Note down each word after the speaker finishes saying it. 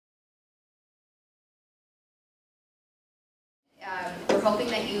We're hoping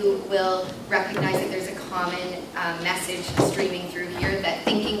that you will recognize that there's a common message streaming through here, that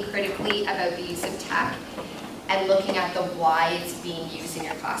thinking critically about the use of tech and looking at the why it's being used in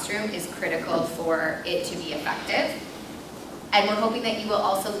your classroom is critical for it to be effective. And we're hoping that you will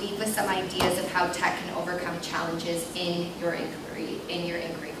also leave with some ideas of how tech can overcome challenges in your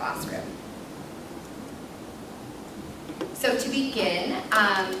inquiry classroom. So to begin,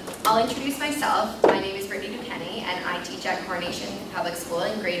 I'll introduce myself. My name is Brittany DuQuesnay, and I teach at Coronation Public School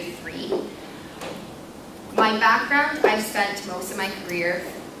in grade 3. My background, I've spent most of my career,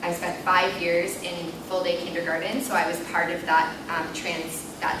 I spent 5 years in full-day kindergarten, so I was part of that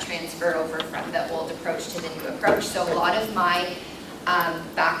transfer over from the old approach to the new approach. So a lot of my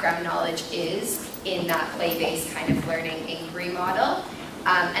background knowledge is in that play-based kind of learning inquiry model.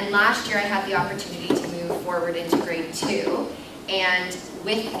 And last year I had the opportunity to move forward into grade 2, and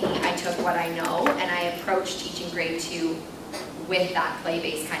with me I took what I know and I approached teaching grade 2 with that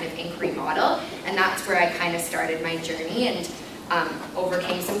play-based kind of inquiry model, and that's where I kind of started my journey and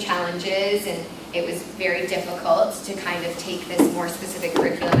overcame some challenges, and it was very difficult to kind of take this more specific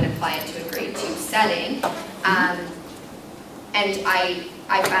curriculum and apply it to a grade 2 setting. And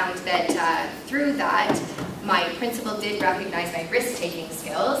I found that through that, my principal did recognize my risk-taking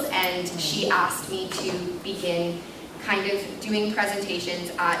skills, and she asked me to begin kind of doing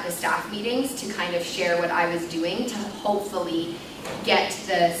presentations at the staff meetings to kind of share what I was doing to hopefully get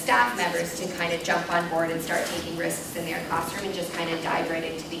the staff members to kind of jump on board and start taking risks in their classroom and just kind of dive right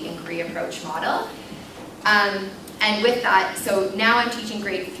into the inquiry approach model. And with that, so now I'm teaching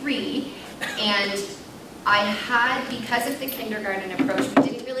grade 3, and I had, because of the kindergarten approach, we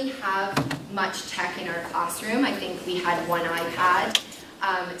didn't really have much tech in our classroom. I think we had one iPad.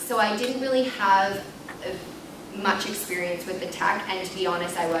 So I didn't really have much experience with the tech, and to be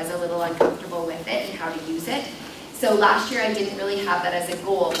honest, I was a little uncomfortable with it and how to use it. So last year I didn't really have that as a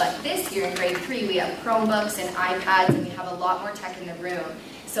goal, but this year in grade 3 we have Chromebooks and iPads, and we have a lot more tech in the room.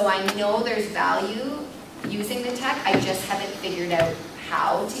 So I know there's value using the tech, I just haven't figured out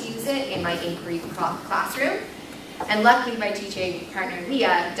how to use it in my inquiry classroom. And luckily my teaching partner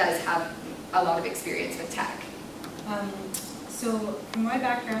Leah does have a lot of experience with tech. So from my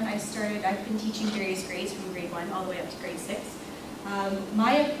background, I've been teaching various grades from grade 1 all the way up to grade 6.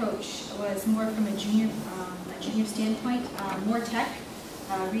 My approach was more from a junior standpoint, more tech,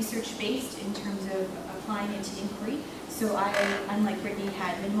 research-based in terms of applying it to inquiry. So I, unlike Brittany,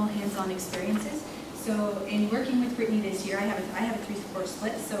 had minimal hands-on experiences. So in working with Brittany this year, I have a 3-4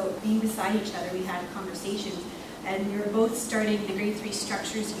 split, so being beside each other, we had conversations, and we were both starting the grade 3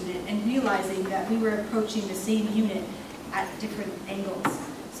 structures unit and realizing that we were approaching the same unit at different angles.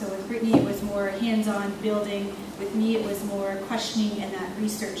 So with Brittany, it was more hands-on building. With me, it was more questioning and that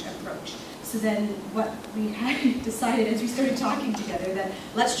research approach. So then what we had decided as we started talking together, that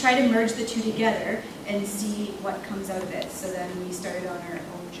let's try to merge the two together and see what comes out of it. So then we started on our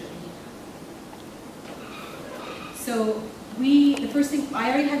own journey. So the first thing,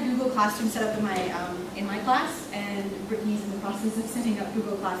 I already had Google Classroom set up in my class, and Brittany's in the process of setting up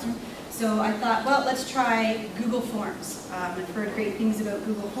Google Classroom. So I thought, well, let's try Google Forms. I've heard great things about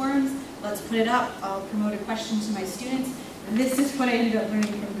Google Forms. Let's put it up. I'll promote a question to my students. And this is what I ended up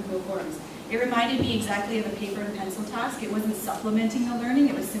learning from Google Forms. It reminded me exactly of a paper and pencil task. It wasn't supplementing the learning.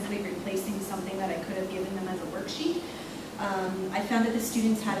 It was simply replacing something that I could have given them as a worksheet. I found that the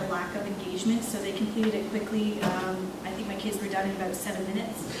students had a lack of engagement, so they completed it quickly. I think my kids were done in about 7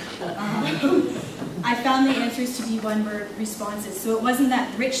 minutes. I found the answers to be one-word responses, so it wasn't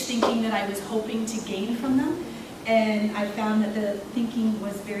that rich thinking that I was hoping to gain from them, and I found that the thinking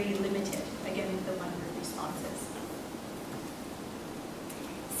was very limited, again, with the one-word responses.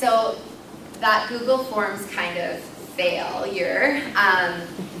 So that Google Forms kind of failure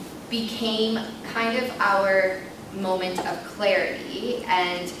became kind of our moment of clarity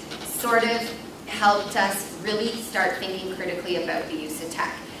and sort of helped us really start thinking critically about the use of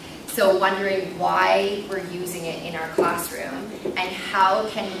tech. So wondering why we're using it in our classroom and how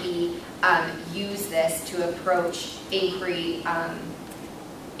can we use this to approach inquiry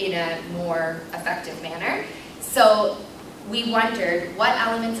in a more effective manner. So we wondered, what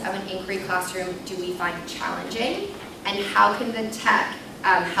elements of an inquiry classroom do we find challenging, and how can the tech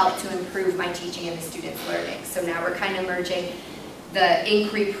help to improve my teaching and the students' learning? So now we're kind of merging the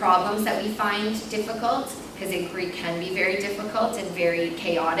inquiry problems that we find difficult, because inquiry can be very difficult and very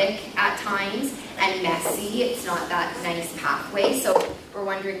chaotic at times and messy. It's not that nice pathway. So we're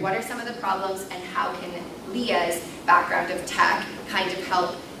wondering, what are some of the problems, and how can Leah's background of tech kind of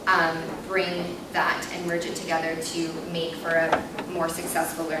help bring that and merge it together to make for a more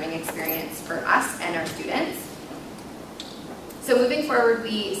successful learning experience for us and our students? So moving forward,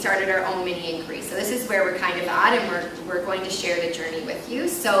 we started our own mini inquiry. So this is where we're kind of at, and we're going to share the journey with you.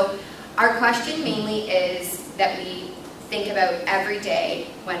 So our question mainly is that we think about every day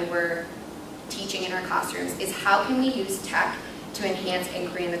when we're teaching in our classrooms is how can we use tech to enhance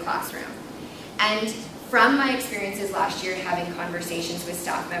inquiry in the classroom? And from my experiences last year having conversations with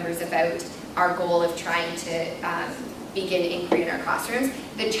staff members about our goal of trying to begin inquiry in our classrooms,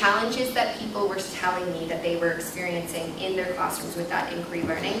 the challenges that people were telling me that they were experiencing in their classrooms with that inquiry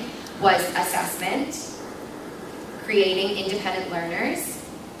learning was assessment, creating independent learners,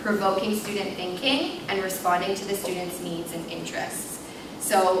 provoking student thinking, and responding to the students' needs and interests.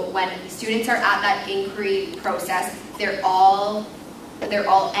 So when students are at that inquiry process, they're all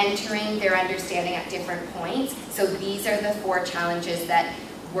entering their understanding at different points. So these are the 4 challenges that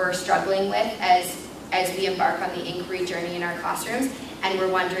we're struggling with as we embark on the inquiry journey in our classrooms, and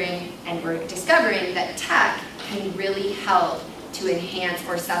we're wondering and we're discovering that tech can really help to enhance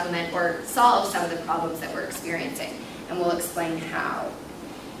or supplement or solve some of the problems that we're experiencing, and we'll explain how.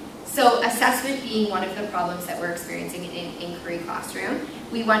 So assessment being one of the problems that we're experiencing in an inquiry classroom,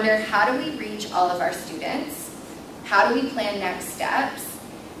 we wonder how do we reach all of our students? How do we plan next steps?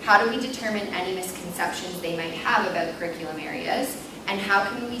 How do we determine any misconceptions they might have about curriculum areas? And how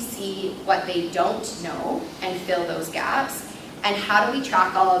can we see what they don't know and fill those gaps? And how do we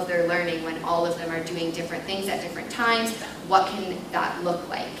track all of their learning when all of them are doing different things at different times? What can that look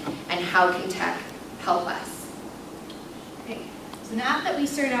like? And how can tech help us? Okay, so the app that we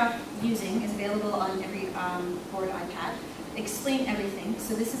started off using is available on every board iPad. Explain everything.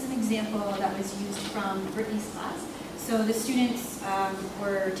 So this is an example that was used from Brittany's class. So the students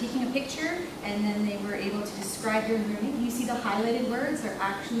were taking a picture and then they were able to describe their learning. You see the highlighted words are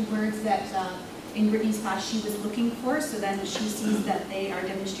actually words that in Brittany's class she was looking for, so then she sees that they are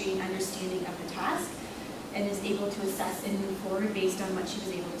demonstrating understanding of the task and is able to assess and move forward based on what she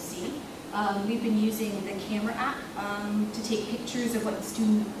was able to see. We've been using the camera app to take pictures of what the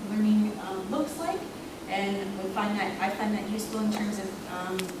student learning looks like, and I find that useful in terms of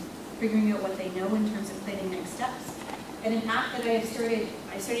figuring out what they know in terms of planning next steps. And an app that I started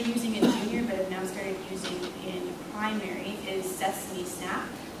using in junior, but I've now started using in primary is Sesame Snap.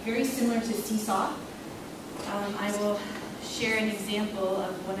 Very similar to Seesaw. I will share an example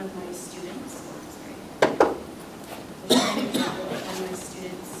of one of my students. I'll share an example of one of my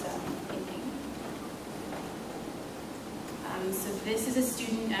students thinking. So this is a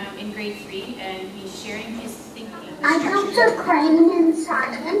student in grade 3, and he's sharing his thinking. I built a crane in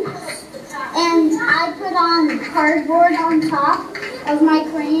science, and I put on cardboard on top of my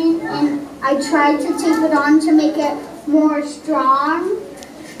crane, and I tried to tape it on to make it more strong.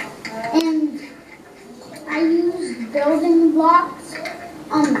 And I used building blocks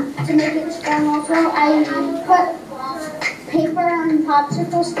to make it strong also. I put paper and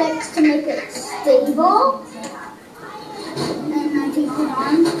popsicle sticks to make it stable. And I taped it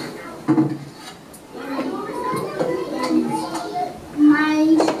on. My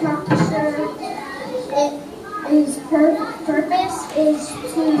structure, its purpose is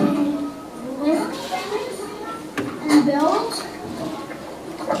to lift things and build,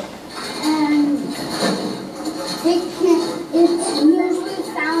 and it's usually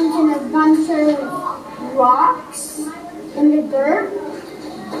found in a bunch of rocks in the dirt,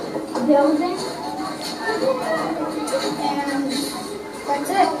 building, and that's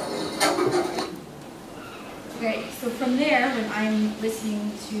it. Okay, so from there, when I'm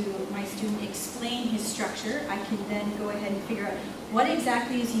listening to my student explain his structure, I can then go ahead and figure out what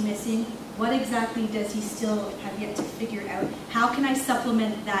exactly is he missing, what exactly does he still have yet to figure out, how can I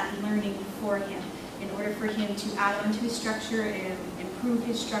supplement that learning for him in order for him to add on to his structure and improve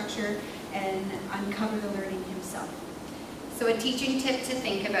his structure and uncover the learning himself. So a teaching tip to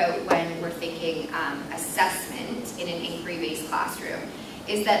think about when we're thinking assessment in an inquiry-based classroom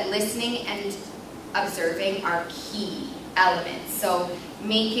is that listening and observing are key elements. So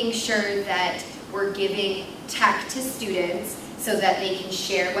making sure that we're giving tech to students so that they can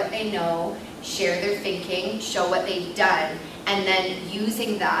share what they know, share their thinking, show what they've done, and then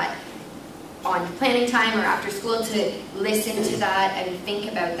using that on planning time or after school to listen to that and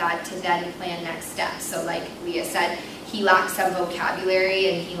think about that to then plan next steps. So like Leah said, he lacked some vocabulary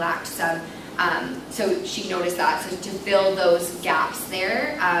and he lacked some, so she noticed that. So to fill those gaps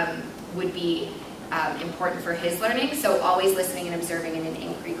there would be important for his learning, so always listening and observing in an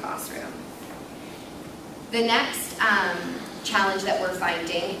inquiry classroom. The next challenge that we're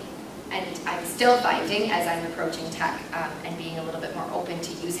finding, and I'm still finding as I'm approaching tech and being a little bit more open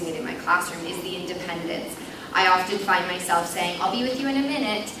to using it in my classroom, is the independence. I often find myself saying, I'll be with you in a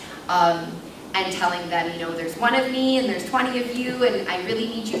minute, and telling them, you know, there's one of me and there's 20 of you, and I really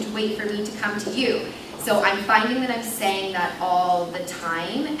need you to wait for me to come to you. So I'm finding that I'm saying that all the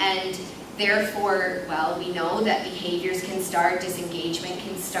time, and therefore, well, we know that behaviors can start, disengagement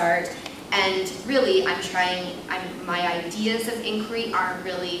can start, and really my ideas of inquiry aren't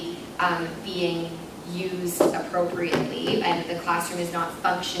really being used appropriately, and the classroom is not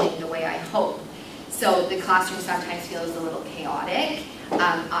functioning the way I hope. So the classroom sometimes feels a little chaotic.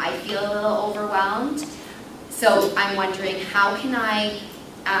 I feel a little overwhelmed. So I'm wondering, how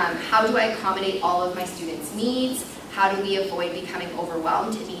do I accommodate all of my students' needs? How do we avoid becoming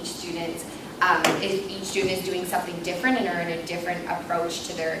overwhelmed if each student is doing something different and are in a different approach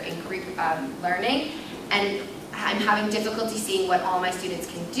to their inquiry learning? And I'm having difficulty seeing what all my students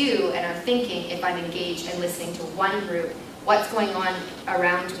can do, and I'm thinking, if I'm engaged and listening to one group, what's going on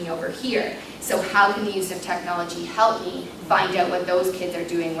around me over here? So how can the use of technology help me find out what those kids are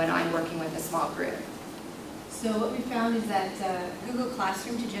doing when I'm working with a small group? So what we found is that Google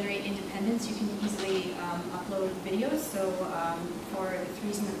Classroom, to generate independence, you can easily upload videos. So for the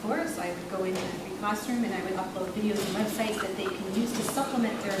 3s and the 4s, I would go into the free classroom and I would upload videos and websites that they can use to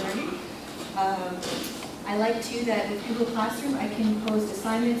supplement their learning. I like too that with Google Classroom I can post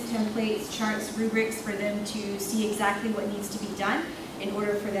assignments, templates, charts, rubrics for them to see exactly what needs to be done in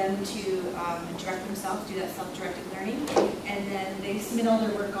order for them to direct themselves, do that self-directed learning, and then they submit all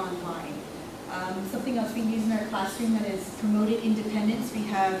their work online. Something else we use in our classroom that is promoted independence, we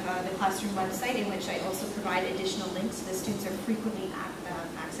have the classroom website, in which I also provide additional links. The students are frequently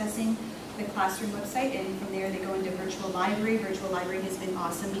accessing the classroom website, and from there they go into virtual library. Virtual library has been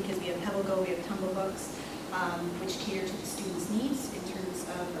awesome because we have PebbleGo, we have Tumble Books, which cater to the students' needs in terms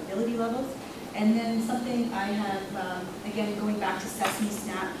of ability levels. And then something I have, again, going back to Sesame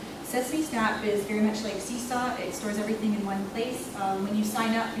Snap. Sesame Snap is very much like Seesaw. It stores everything in one place. When you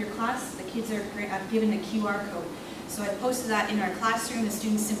sign up for your class, the kids are given a QR code. So I posted that in our classroom. The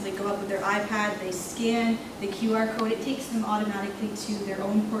students simply go up with their iPad, they scan the QR code. It takes them automatically to their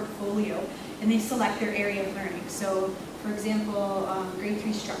own portfolio, and they select their area of learning. So, for example, grade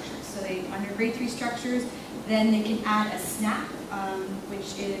 3 structures. So under grade 3 structures, then they can add a snap,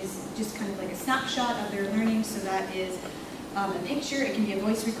 which is just kind of like a snapshot of their learning. So that is a picture, it can be a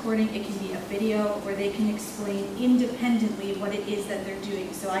voice recording, it can be a video, where they can explain independently what it is that they're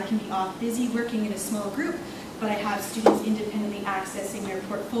doing. So I can be off busy working in a small group, but I have students independently accessing their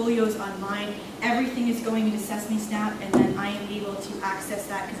portfolios online. Everything is going into Sesame Snap, and then I am able to access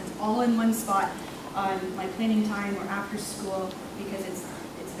that because it's all in one spot on my planning time or after school, because it's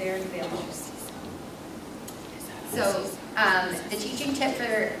there and available. So the teaching tip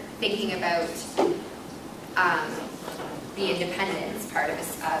for thinking about the independence part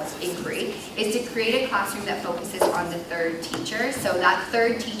of inquiry is to create a classroom that focuses on the third teacher. So that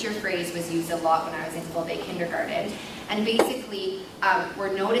third teacher phrase was used a lot when I was in full-day kindergarten. And basically,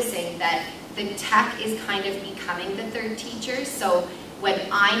 we're noticing that the tech is kind of becoming the third teacher. So when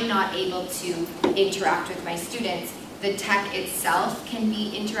I'm not able to interact with my students, the tech itself can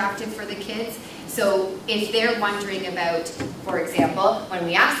be interactive for the kids. So if they're wondering about, for example, when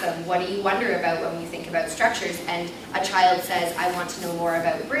we ask them, what do you wonder about when we think about structures? And a child says, I want to know more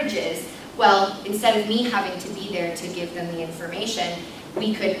about bridges. Well, instead of me having to be there to give them the information,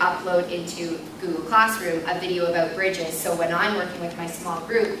 we could upload into Google Classroom a video about bridges. So when I'm working with my small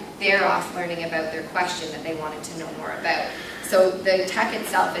group, they're off learning about their question that they wanted to know more about. So the tech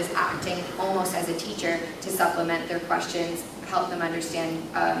itself is acting almost as a teacher to supplement their questions, help them understand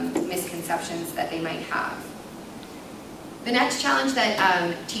misconceptions that they might have. The next challenge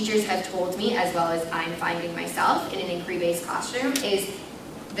that teachers have told me, as well as I'm finding myself in an inquiry-based classroom, is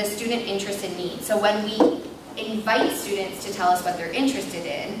the student interest and need. So when we invite students to tell us what they're interested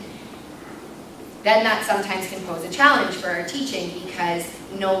in, then that sometimes can pose a challenge for our teaching, because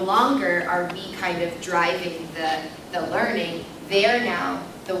no longer are we kind of driving the learning. They're now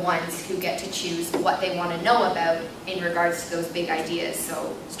the ones who get to choose what they want to know about in regards to those big ideas,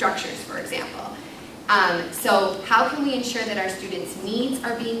 so structures, for example. So how can we ensure that our students' needs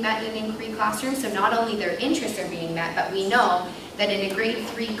are being met in an inquiry classroom? So not only their interests are being met, but we know that in a grade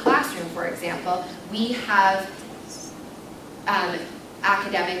 3 classroom, for example, we have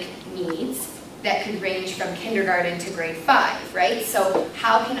academic needs that could range from kindergarten to grade 5, right? So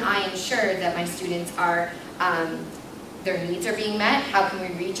how can I ensure that my students are, their needs are being met? How can we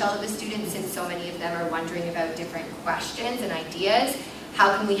reach all of the students, since so many of them are wondering about different questions and ideas?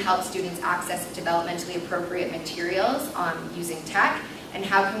 How can we help students access developmentally appropriate materials using tech? And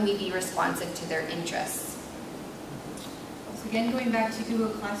how can we be responsive to their interests? So again, going back to Google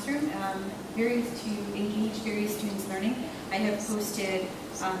Classroom, to engage various students' learning, I have posted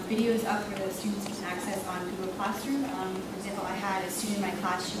videos up for the students can access on Google Classroom. For example, I had a student in my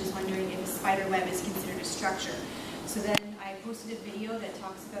class, she was wondering if a spider web is considered a structure. So then I posted a video that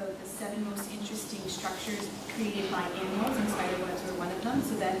talks about the 7 most interesting structures created by animals, and spider webs were one of them.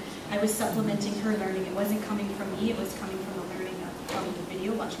 So then I was supplementing her learning. It wasn't coming from me, it was coming from the learning from the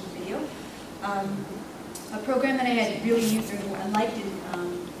video, watching the video. A program that I had really used or liked in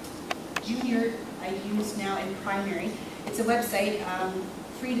junior, I use now in primary. It's a website,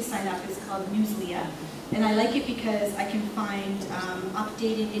 free to sign up. It's called Leah. And I like it because I can find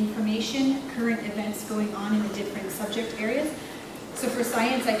updated information, current events going on in the different subject areas. So for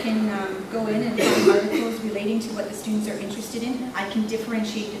science, I can go in and find articles relating to what the students are interested in. I can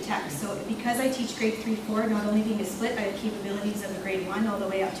differentiate the text. So because I teach grade 3-4, not only being a split, I have capabilities of a grade 1 all the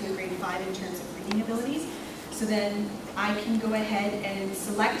way up to a grade 5 in terms of reading abilities. So then I can go ahead and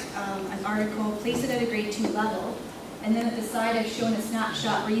select an article, place it at a grade 2 level, and then at the side I've shown a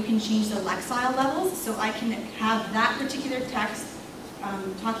snapshot where you can change the lexile levels, so I can have that particular text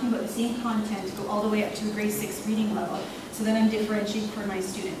talking about the same content go all the way up to a grade 6 reading level, so then I'm differentiating for my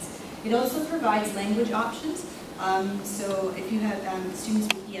students. It also provides language options, so if you have students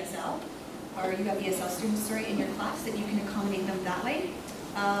with ESL, or you have ESL students, sorry, in your class, that you can accommodate them that way.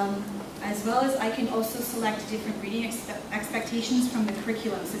 As well as I can also select different reading expectations from the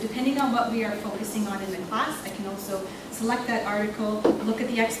curriculum. So depending on what we are focusing on in the class, I can also select that article, look at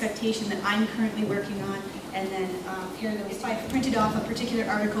the expectation that I'm currently working on, and then pair those. If I've printed off a particular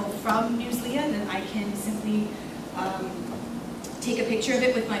article from Leah, then I can simply take a picture of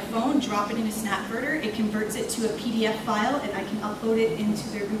it with my phone, drop it in a Snapverter, it converts it to a PDF file, and I can upload it into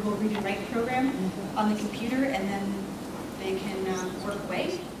their Google Read and Write program on the computer, and then they can work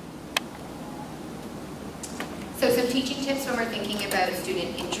away. So some teaching tips when we're thinking about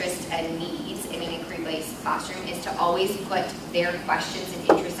student interest and needs in an inquiry-based classroom is to always put their questions and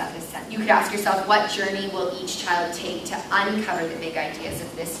interests at the center. You could ask yourself, what journey will each child take to uncover the big ideas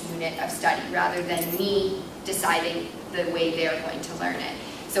of this unit of study, rather than me deciding the way they're going to learn it.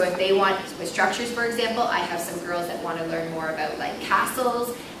 So if they want, with structures for example, I have some girls that want to learn more about like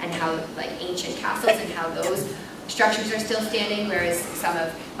castles and how, like ancient castles and how those structures are still standing, whereas some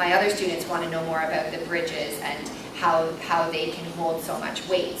of my other students want to know more about the bridges and how they can hold so much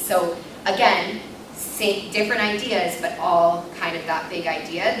weight. So again, same, different ideas, but all kind of that big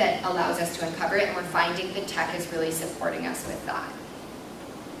idea that allows us to uncover it, and we're finding the tech is really supporting us with that.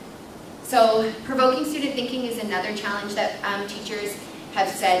 So provoking student thinking is another challenge that teachers have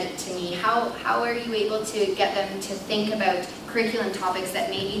said to me, how are you able to get them to think about curriculum topics that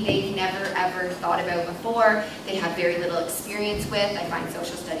maybe they've never ever thought about before, they have very little experience with. I find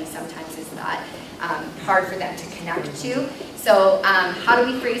social studies sometimes is that hard for them to connect to. So how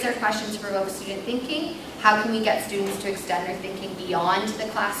do we phrase our questions to provoke student thinking? How can we get students to extend their thinking beyond the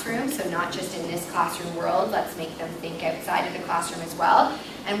classroom? So not just in this classroom world, let's make them think outside of the classroom as well.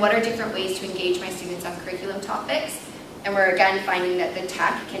 And what are different ways to engage my students on curriculum topics? And we're again finding that the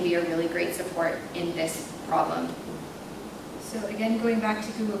tech can be a really great support in this problem. So again, going back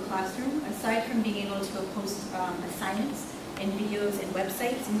to Google Classroom, aside from being able to post assignments and videos and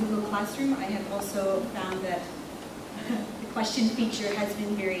websites in Google Classroom, I have also found that the question feature has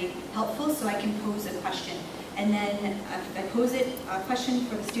been very helpful, so I can pose a question. And then I pose a question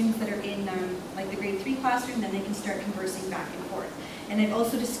for the students that are in like the grade 3 classroom, then they can start conversing back and forth. And I've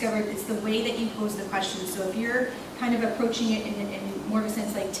also discovered it's the way that you pose the question. So if you're kind of approaching it in more of a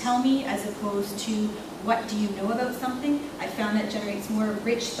sense like tell me, as opposed to what do you know about something, I found that generates more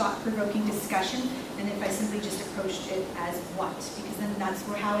rich, thought-provoking discussion than if I simply just approached it as what, because then that's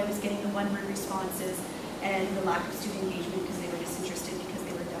how I was getting the one-word responses and the lack of student engagement because they were disinterested because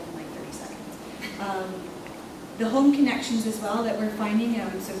they were done in like 30 seconds. The home connections as well that we're finding,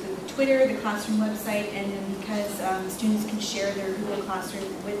 so the Twitter, the classroom website, and then because students can share their Google Classroom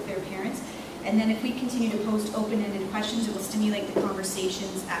with their parents. And then if we continue to post open-ended questions, it will stimulate the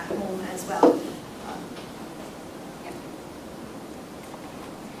conversations at home as well.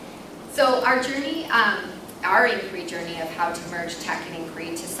 So our journey, our inquiry journey of how to merge tech and inquiry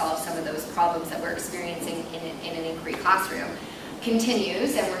to solve some of those problems that we're experiencing in an inquiry classroom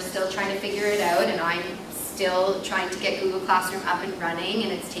continues, and we're still trying to figure it out, and I'm still trying to get Google Classroom up and running,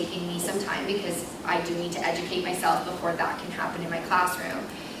 and it's taking me some time because I do need to educate myself before that can happen in my classroom.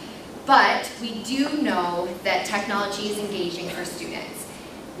 But we do know that technology is engaging for students.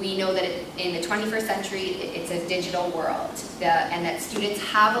 We know that in the 21st century, it's a digital world, and that students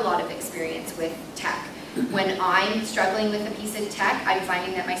have a lot of experience with tech. When I'm struggling with a piece of tech, I'm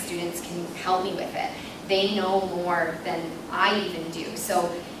finding that my students can help me with it. They know more than I even do.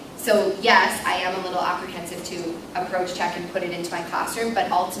 So So yes, I am a little apprehensive to approach tech and put it into my classroom,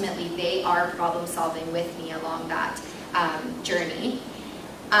 but ultimately they are problem solving with me along that journey.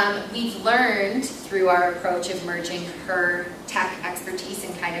 We've learned through our approach of merging her tech expertise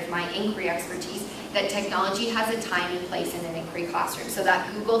and kind of my inquiry expertise that technology has a time and place in an inquiry classroom. So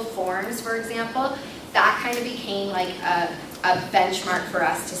that Google Forms, for example, that kind of became like a benchmark for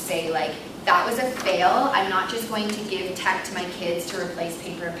us to say, like, that was a fail. I'm not just going to give tech to my kids to replace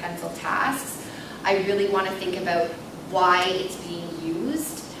paper and pencil tasks. I really want to think about why it's being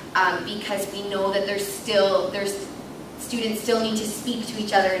used, because we know that students still need to speak to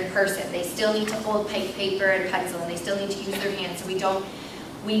each other in person. They still need to hold paper and pencil, and they still need to use their hands. So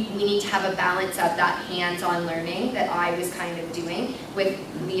we need to have a balance of that hands-on learning that I was kind of doing with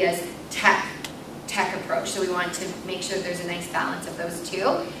Leah's tech approach. So we want to make sure that there's a nice balance of those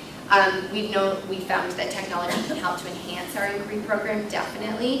two. We found that technology can help to enhance our inquiry program,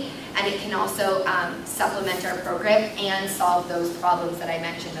 definitely, and it can also supplement our program and solve those problems that I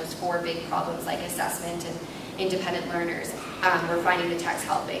mentioned, those 4 big problems like assessment and independent learners. We're finding the tech's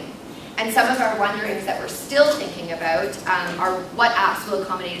helping. And some of our wonderings that we're still thinking about are what apps will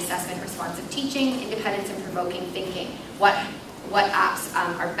accommodate assessment, responsive teaching, independence, and provoking thinking. What apps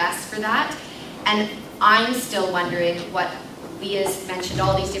are best for that? And I'm still wondering what Leah's mentioned,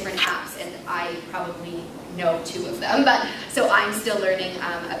 all these different apps, and I probably know 2 of them, but so I'm still learning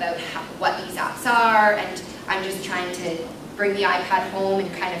about what these apps are, and I'm just trying to bring the iPad home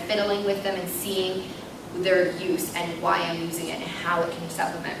and kind of fiddling with them and seeing their use and why I'm using it and how it can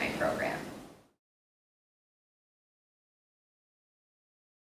supplement my program.